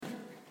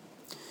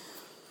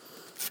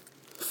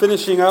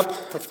finishing up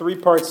a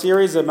three-part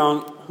series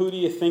about who do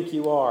you think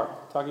you are,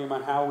 talking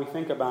about how we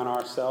think about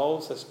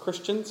ourselves as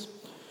Christians.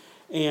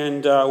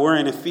 And we're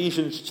in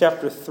Ephesians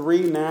chapter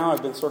 3 now.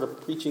 I've been sort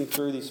of preaching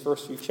through these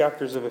first few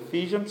chapters of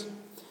Ephesians.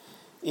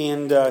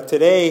 And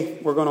today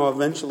we're going to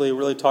eventually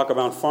really talk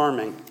about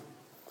farming.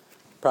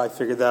 Probably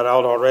figured that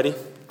out already.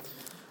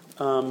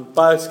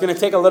 But it's going to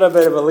take a little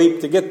bit of a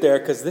leap to get there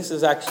because this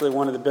is actually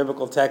one of the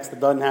biblical texts that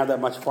doesn't have that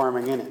much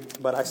farming in it.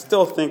 But I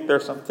still think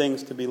there's some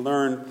things to be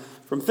learned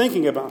from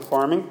thinking about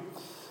farming.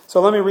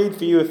 So let me read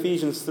for you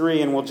Ephesians 3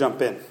 and we'll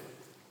jump in.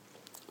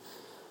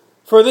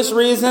 For this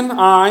reason,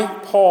 I,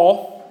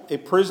 Paul, a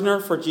prisoner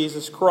for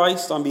Jesus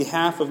Christ, on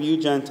behalf of you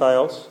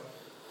Gentiles,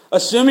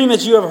 assuming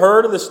that you have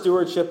heard of the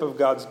stewardship of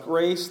God's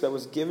grace that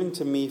was given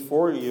to me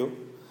for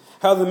you,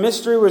 how the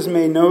mystery was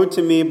made known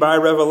to me by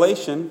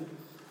revelation,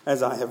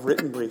 as I have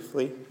written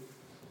briefly.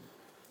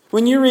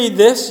 When you read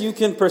this, you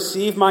can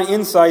perceive my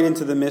insight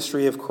into the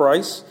mystery of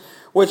Christ,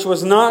 which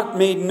was not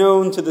made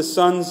known to the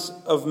sons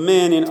of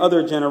men in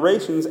other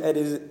generations,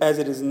 as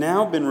it has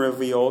now been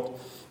revealed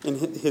in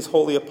his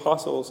holy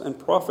apostles and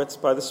prophets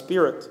by the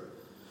Spirit.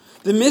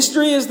 The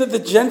mystery is that the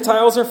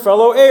Gentiles are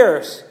fellow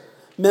heirs,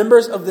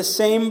 members of the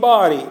same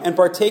body, and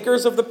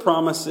partakers of the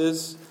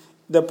promise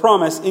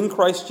in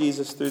Christ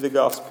Jesus through the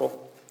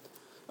gospel.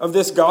 Of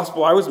this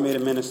gospel I was made a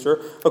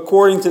minister,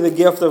 according to the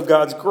gift of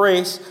God's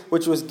grace,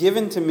 which was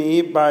given to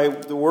me by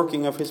the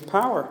working of his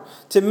power.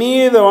 To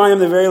me, though I am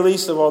the very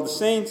least of all the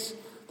saints,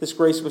 this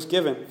grace was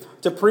given,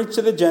 to preach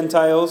to the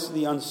Gentiles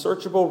the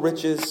unsearchable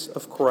riches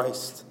of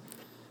Christ,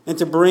 and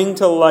to bring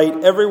to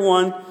light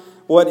everyone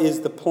what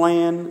is the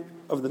plan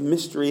of the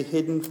mystery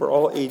hidden for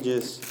all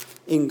ages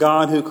in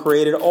God who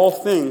created all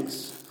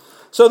things,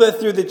 so that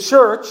through the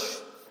church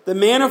the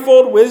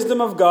manifold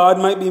wisdom of God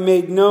might be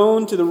made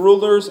known to the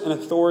rulers and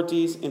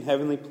authorities in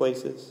heavenly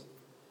places.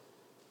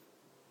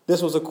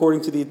 This was according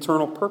to the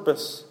eternal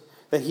purpose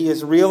that he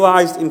has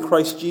realized in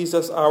Christ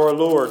Jesus our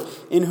Lord,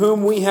 in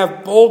whom we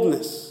have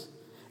boldness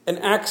and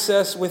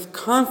access with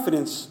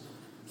confidence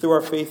through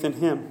our faith in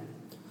him.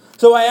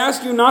 So I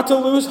ask you not to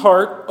lose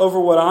heart over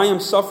what I am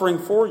suffering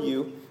for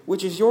you,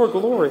 which is your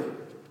glory.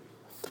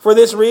 For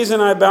this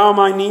reason I bow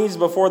my knees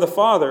before the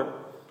Father,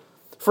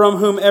 from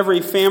whom every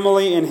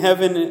family in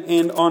heaven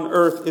and on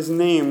earth is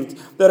named,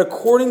 that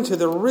according to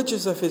the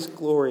riches of his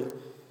glory,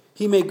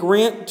 he may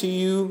grant to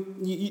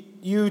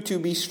you to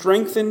be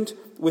strengthened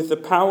with the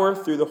power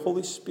through the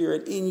Holy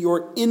Spirit in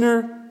your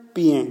inner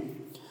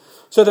being,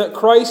 so that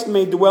Christ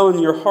may dwell in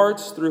your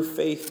hearts through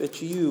faith,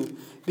 that you,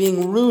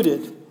 being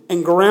rooted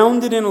and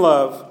grounded in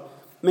love,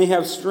 may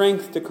have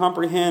strength to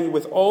comprehend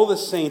with all the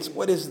saints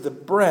what is the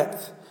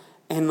breadth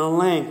and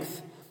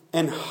length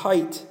and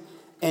height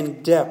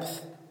and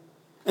depth,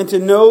 and to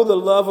know the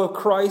love of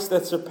Christ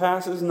that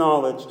surpasses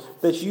knowledge,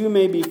 that you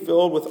may be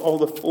filled with all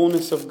the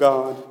fullness of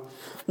God.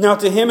 Now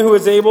to him who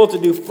is able to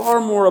do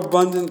far more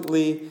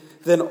abundantly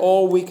than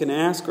all we can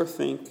ask or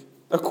think,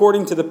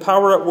 according to the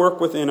power at work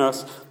within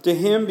us, to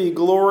him be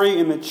glory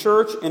in the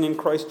church and in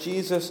Christ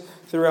Jesus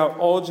throughout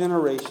all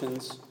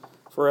generations,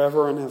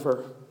 forever and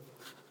ever.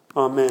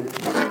 Amen.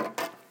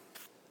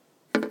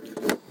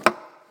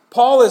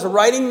 Paul is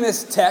writing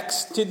this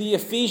text to the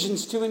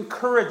Ephesians to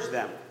encourage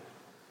them.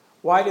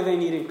 Why do they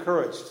need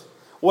encouraged?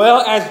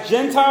 Well, as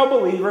Gentile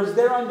believers,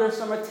 they're under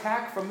some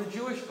attack from the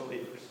Jewish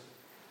believers.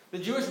 The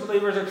Jewish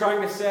believers are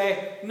trying to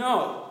say,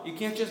 no, you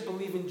can't just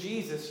believe in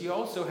Jesus, you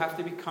also have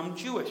to become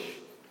Jewish.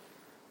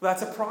 Well,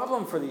 that's a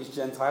problem for these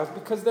Gentiles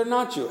because they're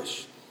not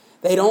Jewish.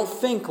 They don't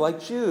think like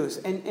Jews.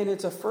 And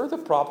it's a further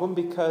problem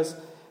because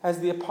as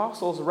the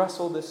apostles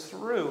wrestle this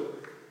through,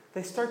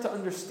 they start to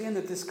understand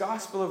that this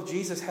gospel of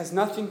Jesus has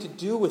nothing to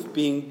do with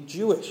being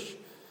Jewish.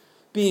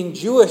 Being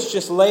Jewish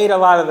just laid a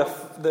lot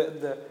of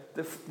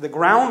the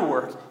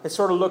groundwork. It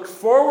sort of looked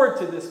forward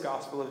to this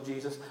gospel of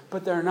Jesus,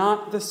 but they're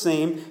not the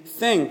same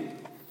thing.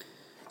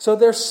 So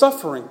they're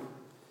suffering.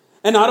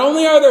 And not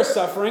only are they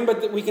suffering,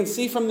 but we can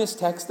see from this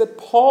text that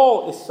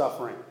Paul is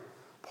suffering.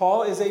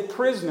 Paul is a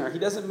prisoner. He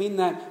doesn't mean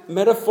that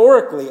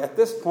metaphorically. At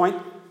this point,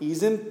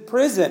 he's in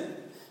prison.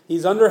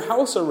 He's under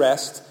house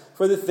arrest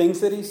for the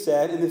things that he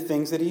said and the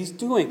things that he's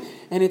doing.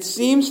 And it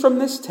seems from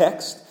this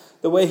text,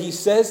 the way he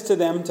says to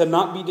them to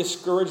not be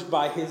discouraged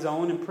by his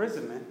own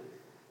imprisonment,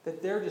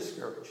 that they're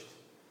discouraged.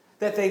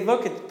 That they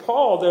look at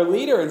Paul, their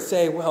leader, and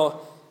say,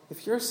 well,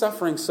 if you're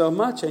suffering so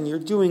much and you're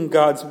doing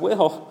God's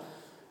will,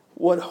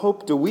 what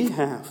hope do we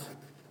have?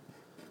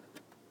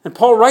 And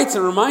Paul writes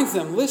and reminds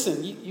them,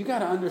 listen, you got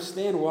to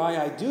understand why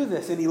I do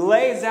this. And he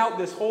lays out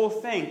this whole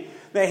thing,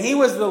 that he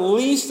was the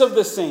least of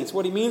the saints.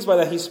 What he means by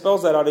that, he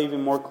spells that out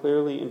even more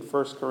clearly in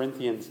 1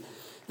 Corinthians.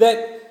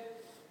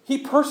 That he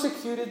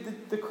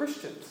persecuted the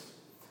Christians.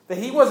 That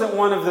he wasn't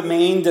one of the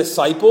main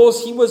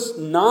disciples. He was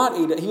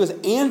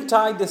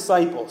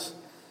anti-disciples.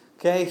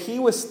 Okay, he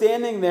was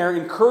standing there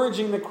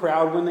encouraging the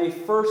crowd when they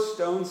first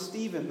stoned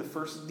Stephen, the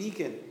first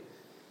deacon.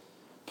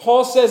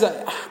 Paul says,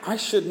 I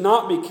should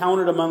not be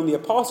counted among the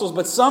apostles,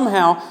 but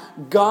somehow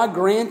God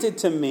granted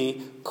to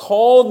me,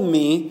 called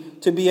me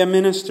to be a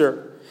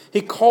minister.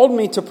 He called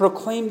me to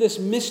proclaim this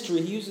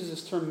mystery. He uses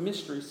this term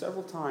mystery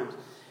several times.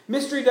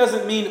 Mystery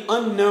doesn't mean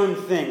unknown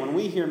thing. When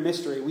we hear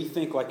mystery, we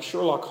think like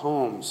Sherlock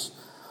Holmes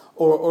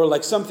or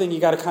like something you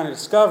got to kind of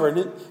discover.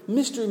 And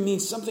mystery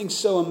means something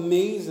so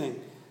amazing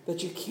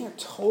that you can't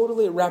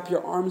totally wrap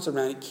your arms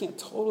around. You can't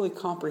totally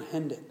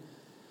comprehend it.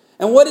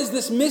 And what is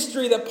this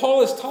mystery that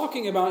Paul is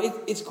talking about?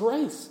 It's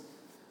grace.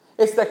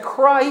 It's that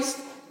Christ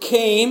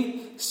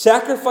came,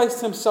 sacrificed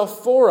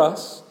himself for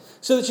us,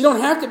 so that you don't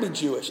have to be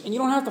Jewish and you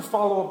don't have to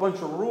follow a bunch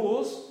of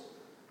rules.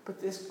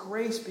 But this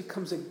grace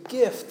becomes a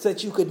gift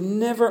that you could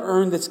never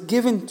earn, that's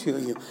given to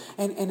you.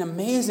 And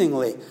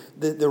amazingly,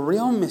 the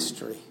real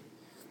mystery,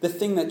 the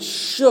thing that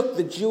shook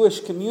the Jewish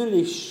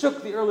community,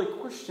 shook the early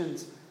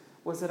Christians,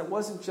 was that it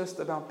wasn't just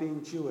about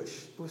being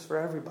Jewish. It was for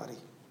everybody.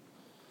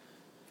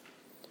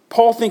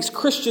 Paul thinks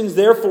Christians,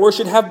 therefore,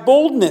 should have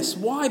boldness.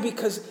 Why?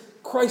 Because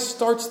Christ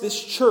starts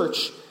this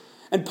church.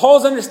 And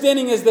Paul's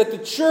understanding is that the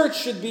church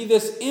should be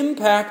this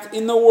impact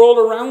in the world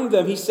around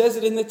them. He says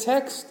it in the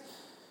text.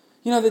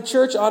 You know, the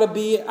church ought to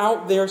be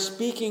out there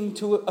speaking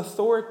to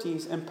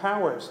authorities and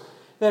powers.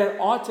 That it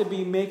ought to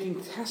be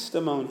making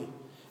testimony.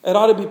 It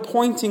ought to be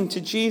pointing to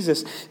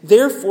Jesus.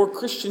 Therefore,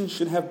 Christians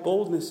should have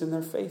boldness in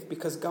their faith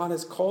because God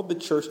has called the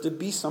church to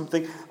be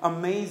something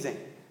amazing.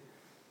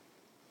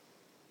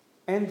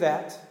 And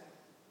that,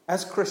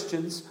 as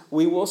Christians,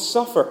 we will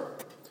suffer.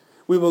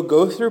 We will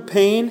go through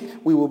pain.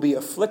 We will be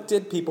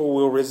afflicted. People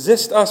will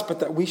resist us, but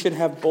that we should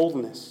have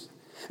boldness.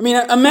 I mean,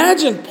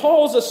 imagine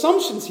Paul's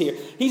assumptions here.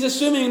 He's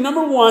assuming,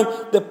 number one,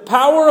 the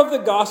power of the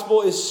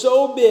gospel is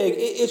so big,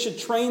 it should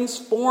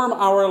transform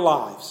our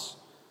lives.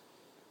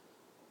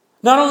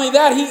 Not only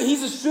that,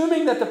 he's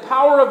assuming that the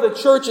power of the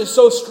church is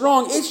so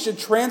strong, it should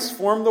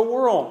transform the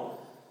world.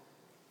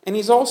 And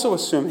he's also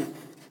assuming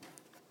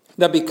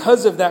that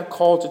because of that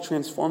call to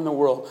transform the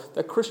world,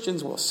 that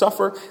Christians will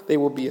suffer, they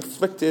will be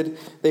afflicted,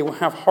 they will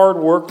have hard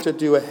work to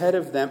do ahead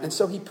of them. And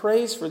so he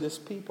prays for this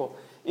people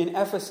in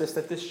Ephesus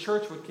that this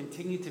church would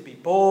continue to be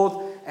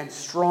bold and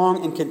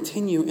strong and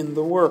continue in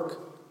the work.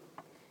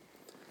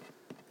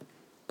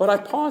 But I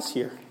pause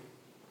here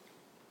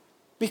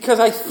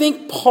because I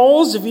think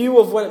Paul's view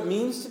of what it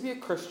means to be a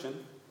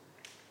Christian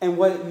and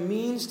what it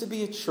means to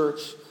be a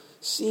church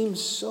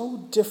seems so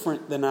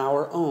different than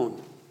our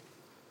own.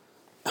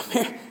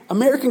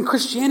 American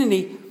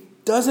Christianity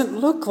doesn't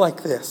look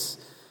like this.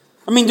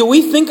 I mean, do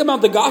we think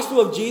about the gospel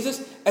of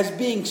Jesus as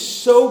being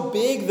so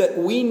big that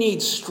we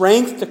need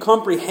strength to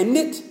comprehend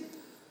it?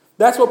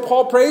 That's what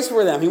Paul prays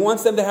for them. He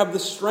wants them to have the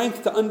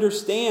strength to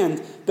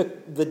understand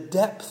the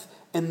depth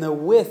and the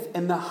width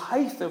and the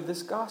height of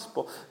this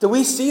gospel. Do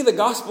we see the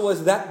gospel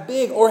as that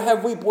big, or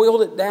have we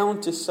boiled it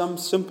down to some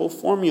simple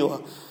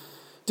formula?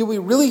 Do we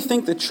really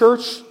think the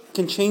church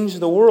can change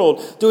the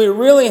world? Do we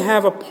really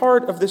have a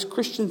part of this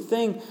Christian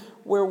thing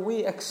where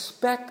we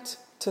expect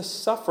to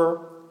suffer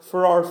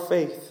for our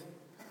faith?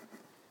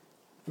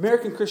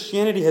 American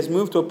Christianity has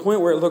moved to a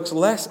point where it looks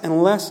less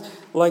and less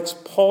like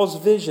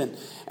Paul's vision.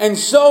 And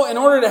so, in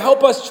order to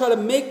help us try to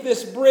make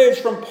this bridge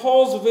from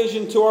Paul's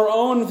vision to our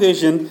own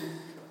vision,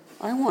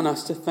 I want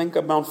us to think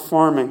about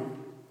farming.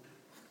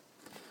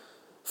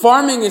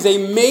 Farming is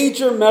a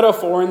major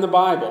metaphor in the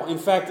Bible. In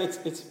fact,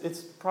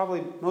 it's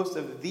probably most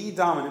of the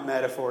dominant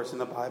metaphors in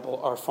the Bible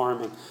are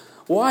farming.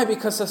 Why?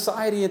 Because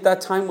society at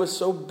that time was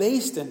so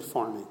based in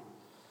farming.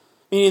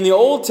 In the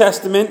Old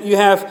Testament, you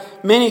have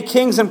many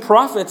kings and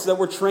prophets that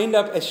were trained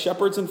up as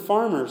shepherds and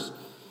farmers.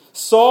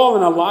 Saul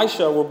and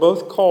Elisha were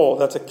both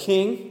called. That's a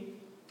king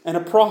and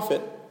a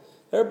prophet.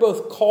 They're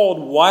both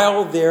called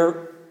while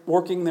they're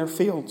working their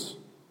fields.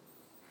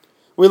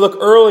 We looked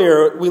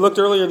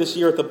earlier this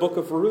year at the book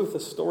of Ruth, a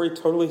story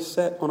totally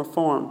set on a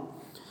farm.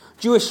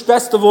 Jewish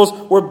festivals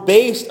were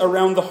based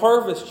around the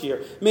harvest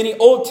year. Many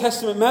Old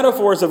Testament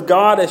metaphors of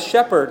God as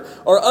shepherd,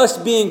 or us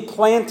being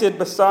planted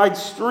beside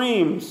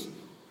streams.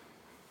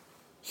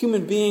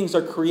 Human beings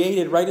are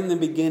created right in the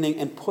beginning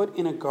and put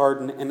in a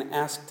garden and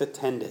asked to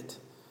tend it.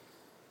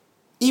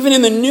 Even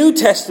in the New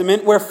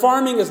Testament, where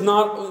farming is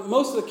not,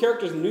 most of the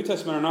characters in the New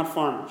Testament are not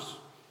farmers.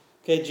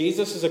 Okay,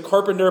 Jesus is a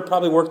carpenter,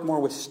 probably worked more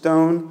with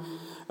stone.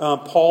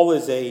 Paul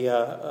is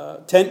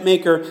a tent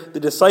maker. The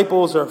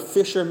disciples are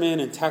fishermen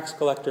and tax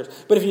collectors.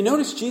 But if you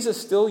notice, Jesus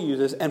still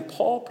uses, and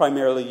Paul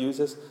primarily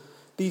uses,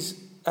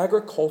 these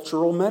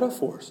agricultural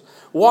metaphors.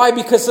 Why?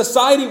 Because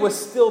society was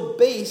still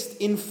based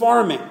in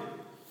farming.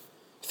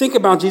 Think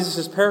about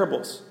Jesus'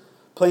 parables.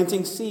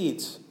 Planting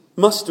seeds,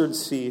 mustard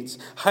seeds,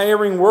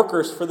 hiring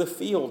workers for the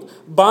field,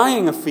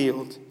 buying a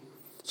field.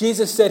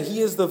 Jesus said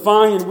he is the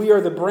vine and we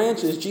are the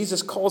branches.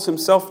 Jesus calls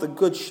himself the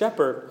good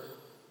shepherd.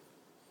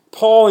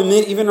 Paul,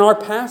 even in our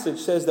passage,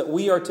 says that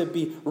we are to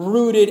be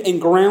rooted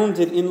and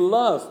grounded in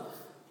love.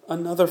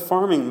 Another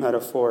farming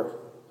metaphor.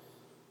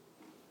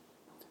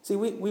 See,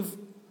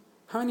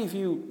 how many of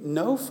you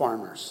know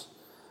farmers?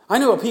 I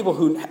know of people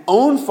who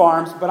own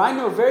farms, but I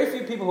know very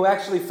few people who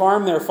actually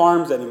farm their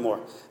farms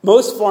anymore.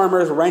 Most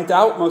farmers rent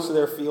out most of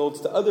their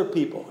fields to other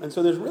people. And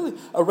so there's really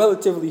a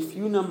relatively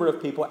few number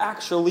of people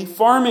actually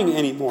farming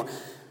anymore.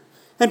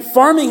 And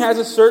farming has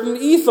a certain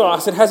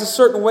ethos. It has a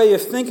certain way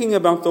of thinking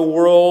about the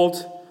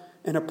world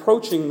and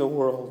approaching the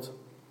world.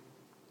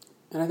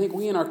 And I think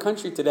we in our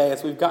country today,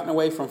 as we've gotten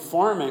away from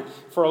farming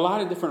for a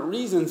lot of different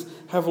reasons,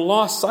 have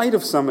lost sight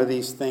of some of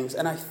these things.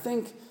 And I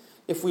think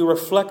if we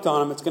reflect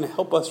on them, it's going to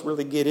help us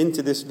really get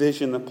into this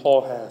vision that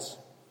Paul has.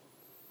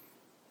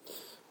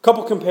 A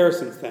couple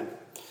comparisons then.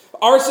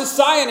 Our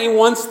society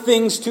wants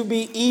things to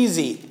be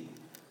easy.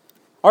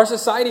 Our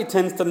society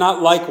tends to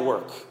not like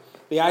work.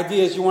 The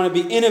idea is you want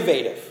to be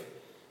innovative.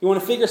 You want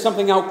to figure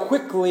something out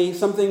quickly,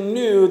 something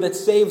new that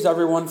saves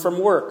everyone from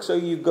work. So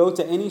you go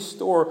to any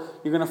store,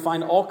 you're going to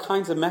find all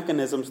kinds of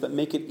mechanisms that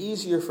make it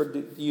easier for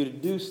you to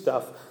do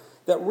stuff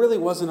that really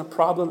wasn't a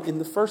problem in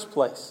the first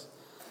place.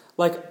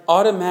 Like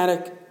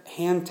automatic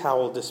hand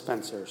towel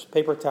dispensers,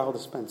 paper towel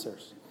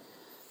dispensers.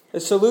 A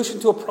solution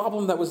to a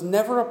problem that was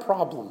never a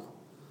problem.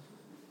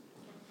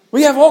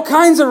 We have all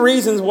kinds of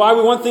reasons why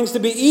we want things to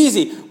be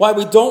easy, why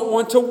we don't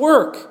want to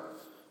work.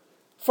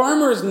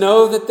 Farmers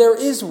know that there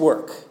is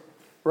work,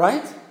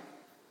 right?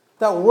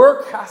 That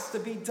work has to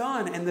be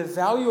done. And the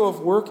value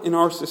of work in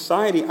our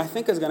society, I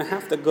think, is going to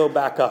have to go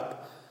back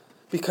up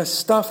because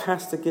stuff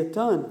has to get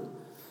done.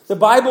 The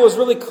Bible is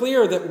really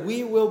clear that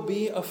we will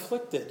be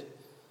afflicted,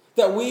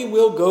 that we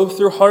will go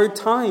through hard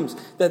times,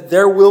 that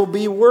there will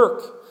be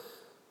work.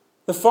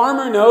 The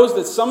farmer knows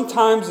that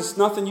sometimes it's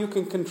nothing you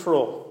can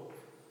control.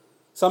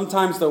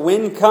 Sometimes the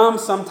wind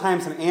comes,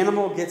 sometimes an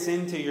animal gets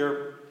into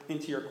your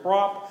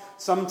crop.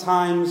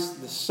 Sometimes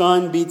the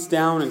sun beats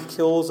down and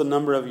kills a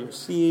number of your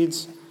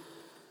seeds.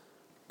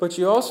 But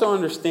you also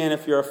understand,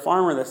 if you're a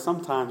farmer, that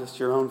sometimes it's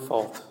your own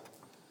fault.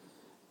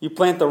 You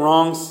plant the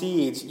wrong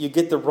seeds, you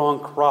get the wrong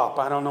crop.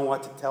 I don't know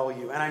what to tell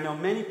you. And I know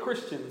many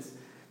Christians,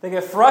 they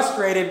get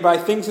frustrated by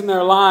things in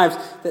their lives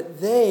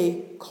that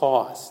they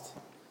caused.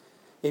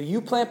 If you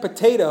plant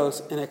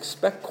potatoes and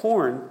expect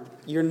corn,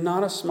 you're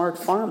not a smart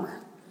farmer.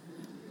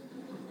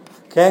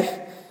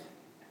 Okay?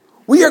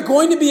 We are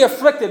going to be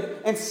afflicted,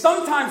 and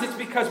sometimes it's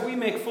because we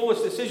make foolish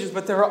decisions,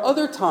 but there are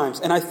other times,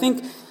 and I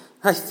think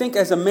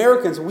as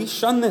Americans, we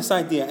shun this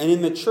idea, and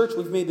in the church,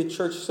 we've made the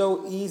church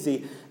so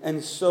easy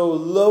and so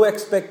low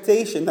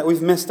expectation that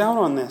we've missed out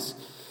on this.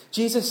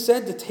 Jesus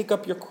said to take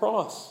up your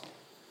cross.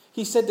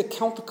 He said to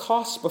count the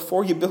costs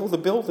before you build a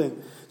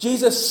building.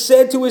 Jesus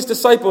said to his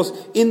disciples,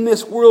 in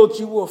this world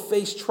you will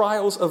face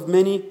trials of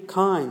many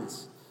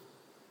kinds.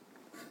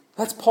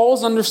 That's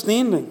Paul's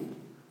understanding.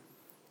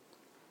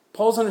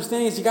 Paul's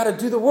understanding is you got to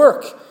do the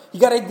work. You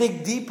got to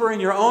dig deeper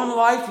in your own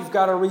life. You've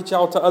got to reach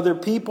out to other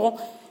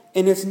people.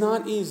 And it's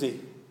not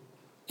easy.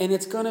 And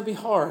it's going to be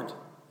hard.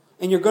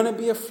 And you're going to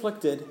be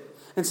afflicted.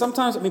 And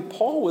sometimes,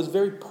 Paul was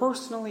very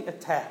personally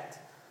attacked.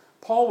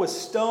 Paul was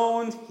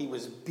stoned. He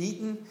was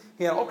beaten.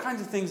 He had all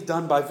kinds of things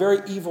done by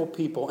very evil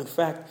people. In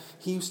fact,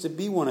 he used to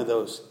be one of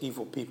those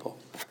evil people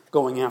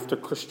going after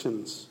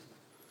Christians.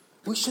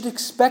 We should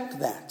expect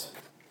that.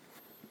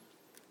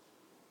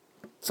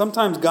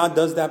 Sometimes God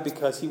does that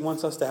because he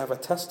wants us to have a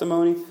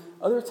testimony.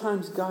 Other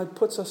times God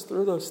puts us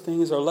through those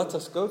things or lets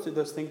us go through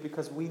those things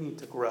because we need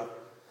to grow.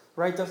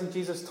 Right? Doesn't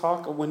Jesus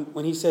talk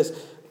when he says,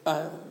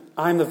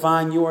 I'm the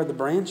vine, you are the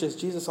branches?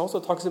 Jesus also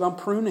talks about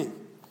pruning.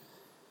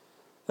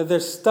 That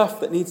there's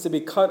stuff that needs to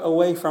be cut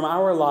away from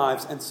our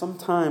lives, and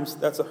sometimes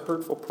that's a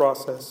hurtful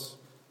process.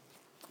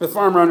 The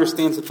farmer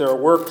understands that there are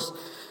works.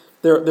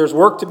 There's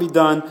work to be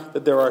done,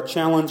 that there are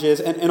challenges,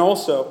 and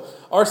also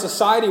our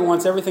society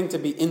wants everything to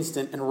be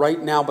instant and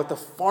right now, but the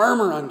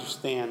farmer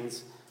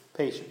understands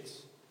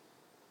patience.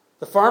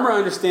 The farmer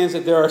understands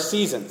that there are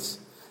seasons,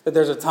 that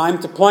there's a time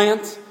to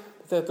plant,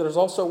 but that there's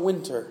also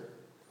winter.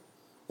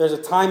 There's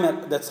a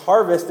time that's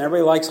harvest, and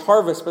everybody likes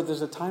harvest, but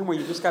there's a time where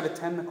you just got to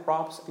tend the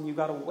crops and you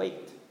got to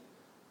wait.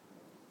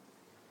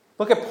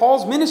 Look at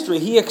Paul's ministry.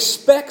 He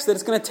expects that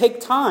it's going to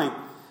take time.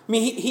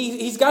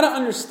 He's got to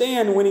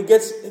understand when he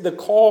gets the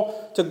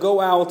call to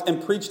go out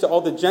and preach to all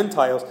the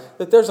Gentiles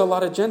that there's a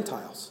lot of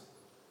Gentiles.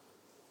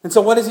 And so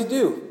what does he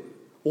do?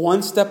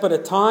 One step at a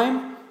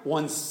time,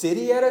 one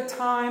city at a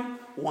time,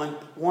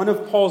 one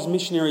of Paul's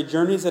missionary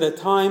journeys at a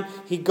time.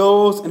 He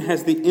goes and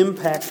has the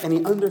impact, and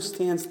he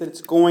understands that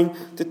it's going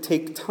to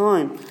take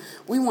time.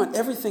 We want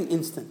everything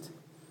instant.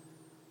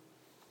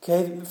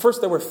 Okay, first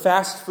there were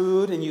fast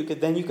food, and you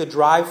could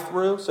drive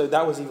through, so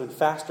that was even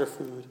faster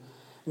food.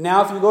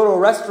 Now, if you go to a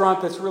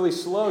restaurant that's really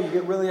slow, you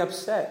get really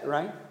upset,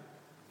 right?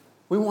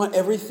 We want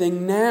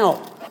everything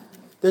now.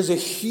 There's a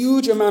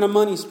huge amount of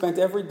money spent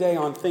every day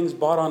on things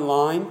bought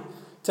online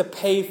to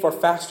pay for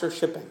faster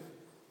shipping.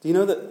 Do you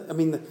know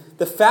that?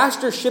 The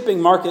faster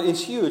shipping market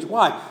is huge.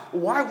 Why?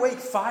 Why wait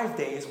 5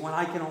 days when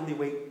I can only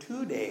wait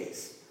 2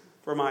 days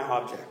for my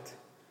object?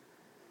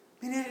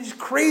 It is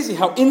crazy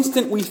how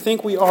instant we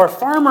think we are.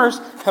 Farmers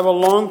have a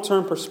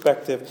long-term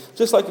perspective.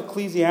 Just like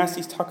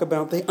Ecclesiastes talk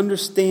about, they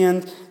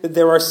understand that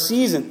there are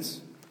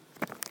seasons.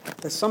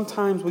 That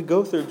sometimes we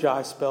go through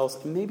dry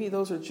spells, and maybe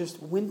those are just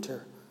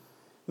winter.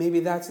 Maybe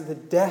that's the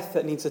death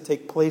that needs to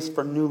take place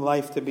for new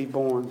life to be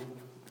born.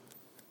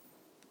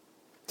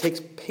 It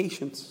takes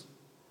patience.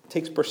 It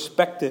takes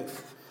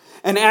perspective.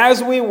 And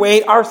as we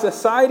wait, our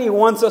society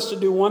wants us to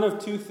do one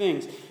of two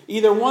things.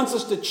 Either wants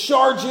us to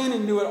charge in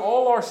and do it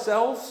all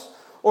ourselves,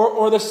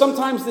 or there's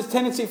sometimes this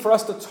tendency for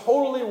us to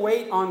totally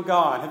wait on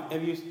God.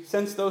 Have you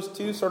sensed those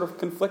two sort of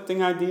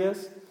conflicting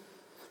ideas?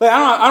 Like,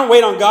 I don't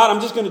wait on God,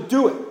 I'm just going to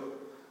do it.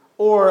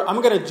 Or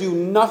I'm going to do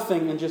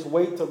nothing and just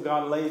wait till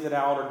God lays it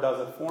out or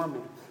does it for me.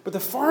 But the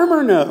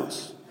farmer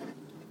knows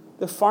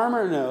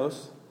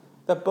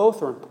that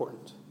both are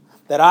important.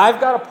 That I've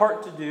got a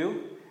part to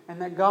do,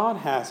 and that God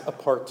has a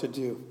part to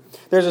do.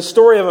 There's a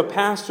story of a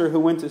pastor who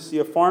went to see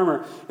a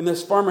farmer, and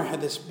this farmer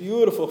had this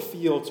beautiful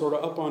field sort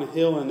of up on a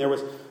hill, and there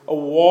was a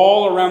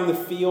wall around the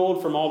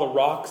field from all the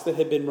rocks that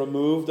had been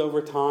removed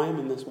over time,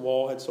 and this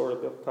wall had sort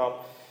of built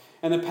up.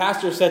 And the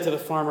pastor said to the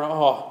farmer,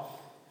 "Oh,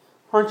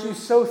 aren't you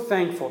so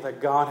thankful that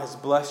God has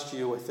blessed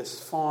you with this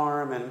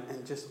farm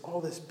and just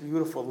all this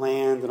beautiful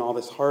land and all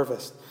this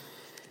harvest?"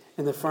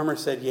 And the farmer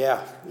said,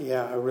 Yeah,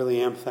 I really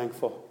am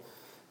thankful.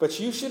 But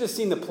you should have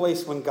seen the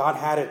place when God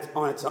had it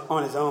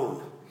on his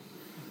own.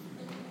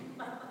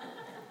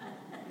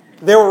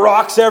 There were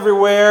rocks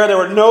everywhere. There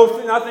were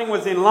nothing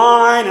was in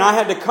line, and I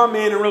had to come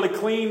in and really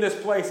clean this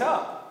place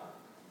up.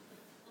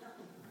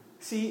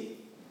 See,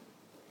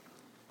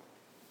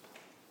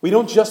 we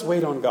don't just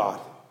wait on God,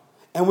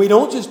 and we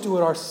don't just do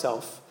it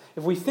ourselves.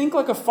 If we think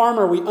like a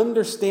farmer, we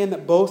understand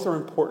that both are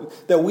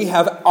important, that we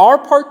have our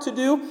part to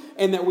do,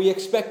 and that we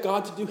expect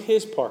God to do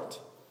His part.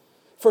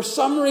 For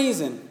some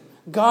reason,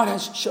 God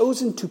has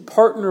chosen to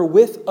partner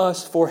with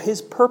us for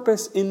His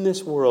purpose in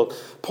this world.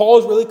 Paul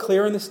is really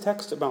clear in this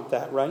text about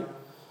that, right?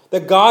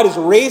 That God is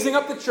raising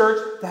up the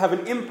church to have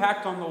an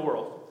impact on the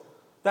world.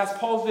 That's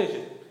Paul's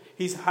vision.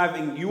 He's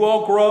having you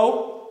all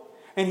grow,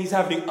 and He's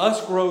having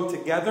us grow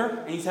together,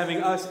 and He's having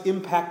us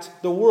impact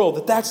the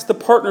world. That's the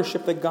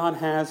partnership that God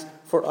has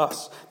for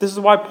us. This is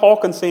why Paul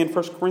can say in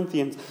 1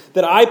 Corinthians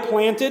that I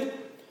planted,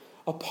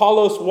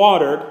 Apollos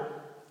watered,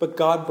 but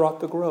God brought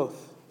the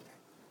growth.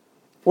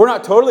 We're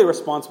not totally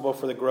responsible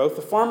for the growth.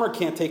 The farmer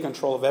can't take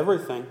control of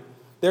everything.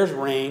 There's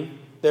rain,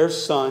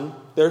 there's sun,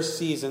 there's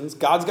seasons.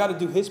 God's got to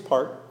do His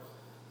part.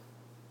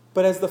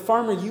 But as the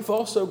farmer, you've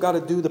also got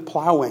to do the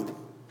plowing.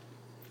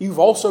 You've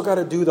also got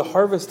to do the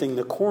harvesting.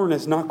 The corn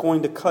is not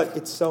going to cut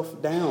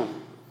itself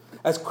down.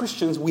 As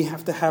Christians, we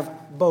have to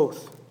have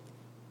both.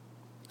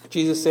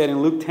 Jesus said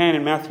in Luke 10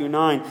 and Matthew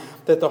 9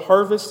 that the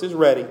harvest is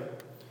ready,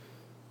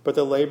 but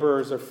the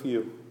laborers are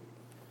few.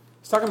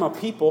 He's talking about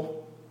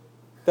people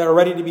that are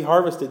ready to be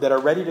harvested, that are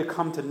ready to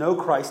come to know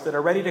Christ, that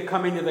are ready to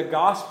come into the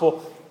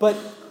gospel, but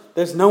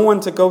there's no one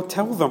to go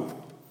tell them.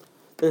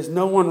 There's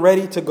no one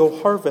ready to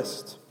go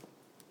harvest.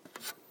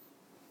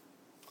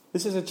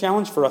 This is a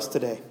challenge for us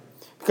today,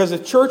 because the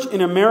church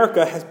in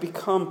America has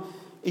become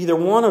either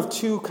one of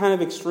two kind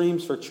of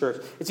extremes for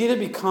church. It's either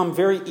become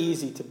very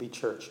easy to be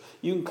church.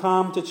 You can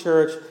come to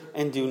church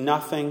and do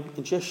nothing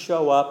and just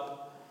show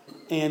up,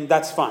 and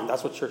that's fine.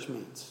 That's what church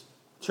means.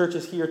 Church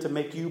is here to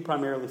make you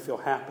primarily feel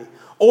happy.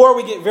 Or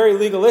we get very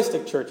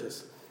legalistic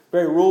churches,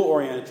 very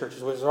rule-oriented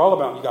churches, which is all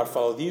about you got to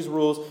follow these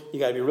rules, you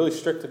got to be really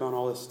strict about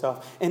all this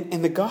stuff.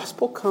 And the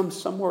gospel comes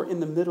somewhere in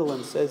the middle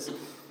and says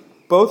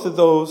both of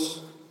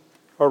those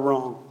are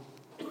wrong.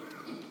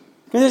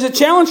 And there's a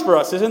challenge for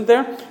us, isn't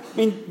there? I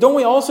mean, don't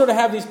we all sort of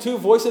have these two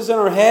voices in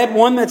our head?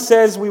 One that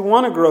says we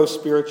want to grow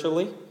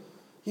spiritually.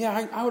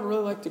 Yeah, I would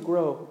really like to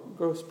grow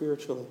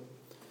spiritually.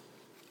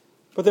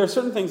 But there are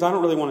certain things I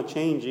don't really want to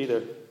change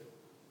either.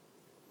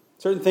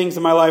 Certain things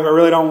in my life I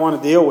really don't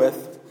want to deal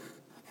with.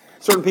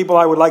 Certain people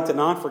I would like to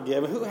not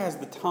forgive. Who has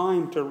the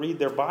time to read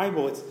their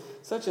Bible? It's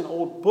such an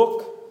old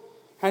book.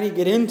 How do you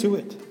get into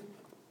it?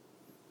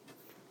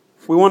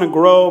 We want to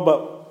grow,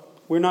 but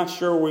we're not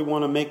sure we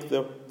want to make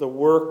do the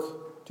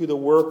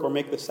work or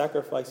make the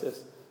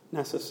sacrifices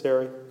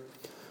necessary.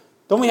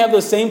 Don't we have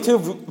those same two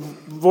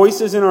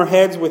voices in our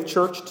heads with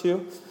church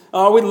too?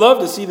 We'd love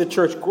to see the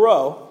church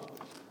grow,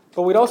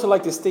 but we'd also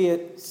like to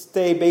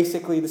stay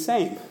basically the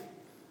same.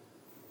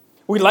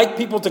 We'd like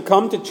people to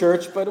come to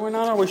church, but we're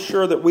not always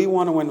sure that we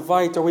want to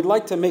invite, or we'd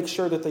like to make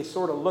sure that they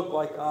sort of look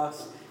like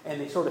us,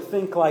 and they sort of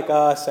think like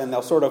us, and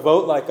they'll sort of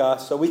vote like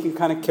us, so we can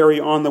kind of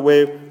carry on the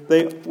way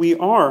we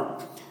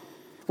are.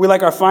 We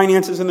like our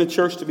finances in the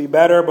church to be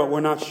better, but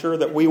we're not sure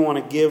that we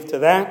want to give to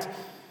that.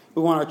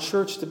 We want our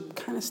church to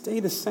kind of stay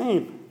the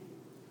same.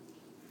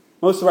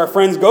 Most of our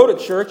friends go to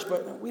church,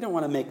 but we don't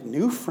want to make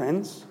new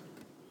friends.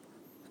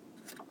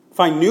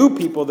 Find new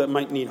people that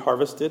might need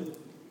harvested.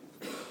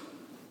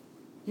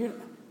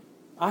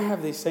 I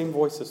have these same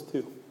voices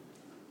too.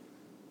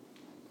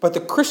 But the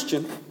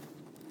Christian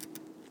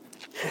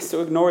has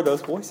to ignore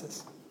those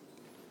voices.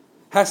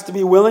 Has to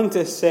be willing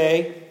to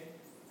say,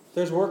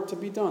 there's work to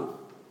be done.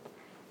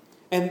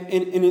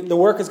 And the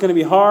work is going to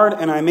be hard,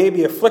 and I may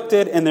be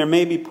afflicted, and there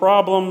may be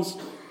problems,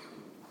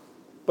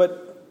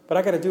 but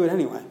I got to do it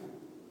anyway.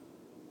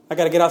 I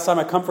got to get outside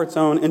my comfort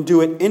zone and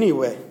do it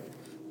anyway.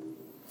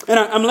 And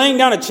I'm laying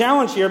down a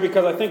challenge here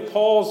because I think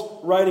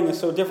Paul's writing is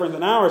so different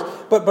than ours.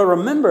 But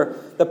remember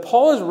that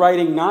Paul is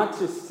writing not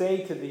to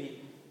say to the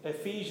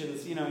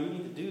Ephesians, you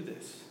need to do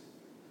this.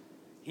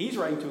 He's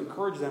writing to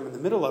encourage them in the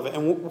middle of it.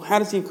 And how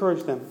does he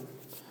encourage them?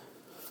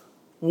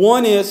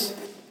 One is,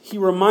 he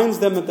reminds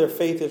them that their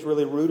faith is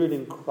really rooted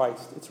in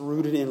Christ. It's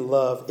rooted in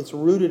love. It's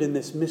rooted in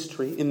this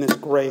mystery, in this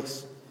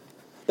grace.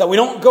 That we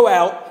don't go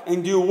out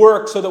and do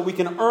work so that we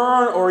can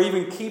earn or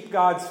even keep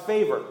God's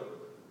favor.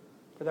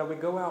 But that we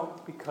go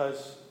out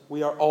because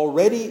we are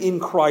already in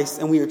Christ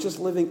and we are just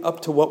living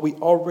up to what we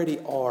already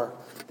are.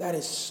 That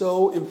is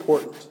so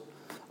important.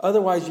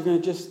 Otherwise, you're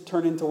going to just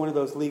turn into one of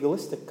those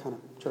legalistic kind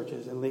of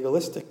churches and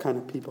legalistic kind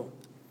of people.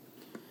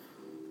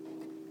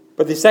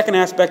 But the second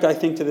aspect, I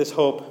think, to this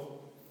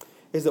hope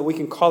is that we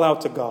can call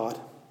out to God.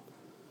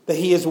 That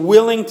He is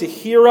willing to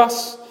hear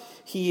us.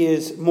 He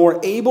is more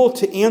able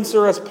to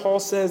answer, as Paul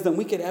says, than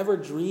we could ever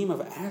dream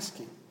of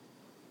asking.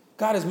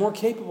 God is more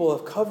capable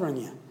of covering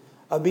you,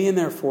 of being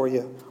there for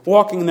you,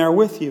 walking there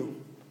with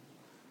you.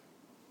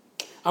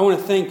 I want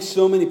to thank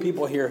so many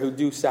people here who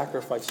do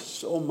sacrifice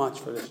so much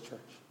for this church.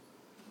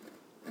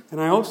 And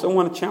I also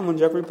want to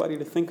challenge everybody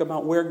to think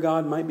about where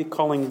God might be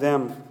calling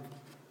them.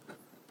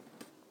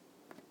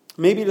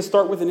 Maybe to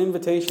start with an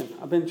invitation.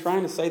 I've been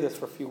trying to say this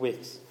for a few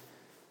weeks.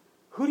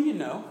 Who do you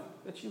know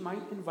that you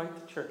might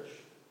invite to church?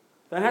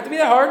 Doesn't have to be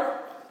that hard.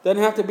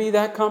 Doesn't have to be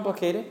that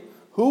complicated.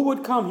 Who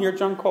would come here at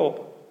John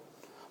Kolb?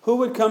 Who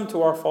would come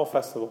to our fall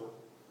festival?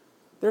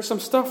 There's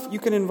some stuff you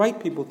can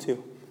invite people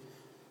to.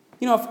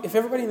 You know, if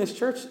everybody in this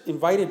church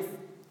invited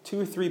 2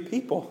 or 3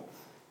 people,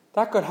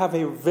 that could have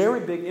a very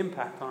big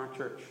impact on our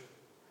church.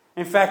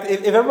 In fact,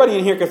 if everybody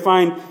in here could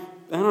find,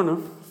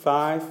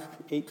 5,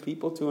 8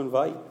 people to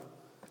invite,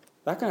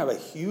 that can have a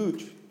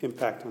huge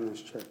impact on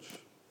this church.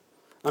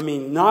 I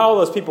mean, not all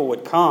those people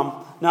would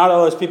come. Not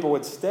all those people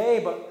would stay,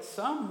 but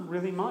some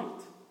really might.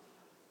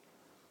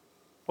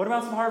 What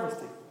about some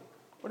harvesting?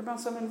 What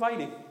about some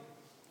inviting?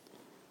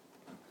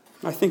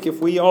 I think if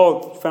we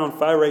all found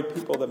 5 or 8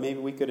 people that maybe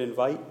we could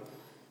invite,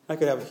 that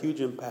could have a huge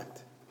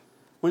impact.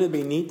 Wouldn't it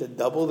be neat to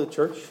double the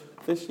church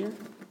this year?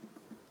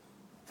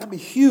 That'd be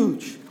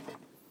huge.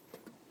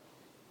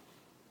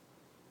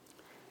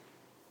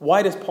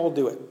 Why does Paul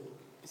do it?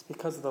 It's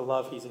because of the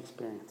love he's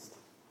experienced.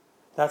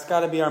 That's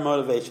got to be our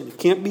motivation. It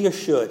can't be a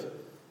should.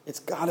 It's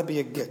got to be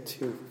a get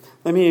to.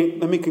 Let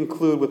me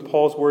conclude with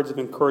Paul's words of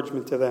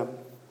encouragement to them.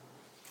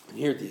 And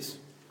hear these.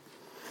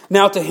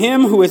 Now to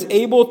him who is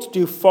able to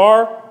do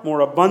far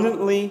more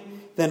abundantly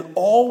than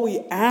all we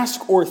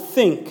ask or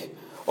think,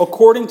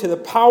 according to the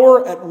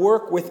power at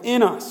work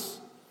within us,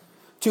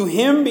 to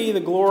him be the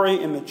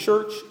glory in the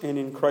church and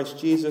in Christ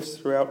Jesus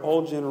throughout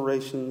all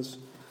generations,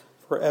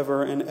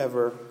 forever and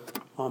ever.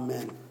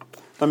 Amen.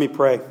 Let me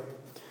pray.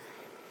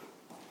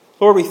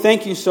 Lord, we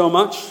thank you so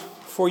much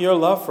for your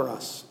love for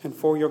us and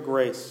for your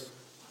grace.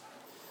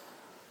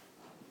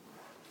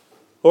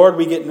 Lord,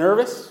 we get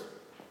nervous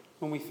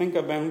when we think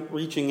about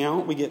reaching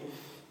out. We get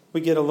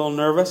a little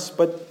nervous,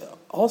 but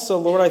also,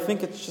 Lord, I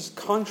think it's just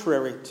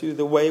contrary to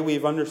the way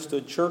we've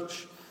understood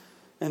church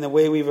and the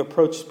way we've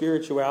approached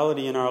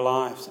spirituality in our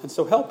lives. And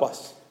so help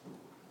us.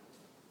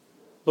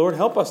 Lord,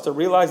 help us to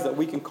realize that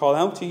we can call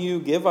out to you.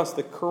 Give us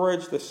the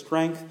courage, the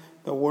strength,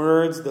 the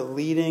words, the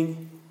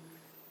leading.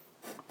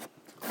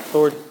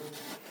 Lord,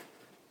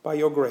 by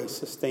your grace,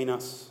 sustain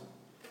us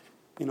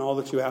in all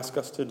that you ask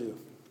us to do.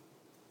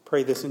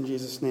 Pray this in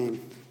Jesus'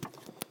 name.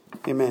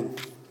 Amen.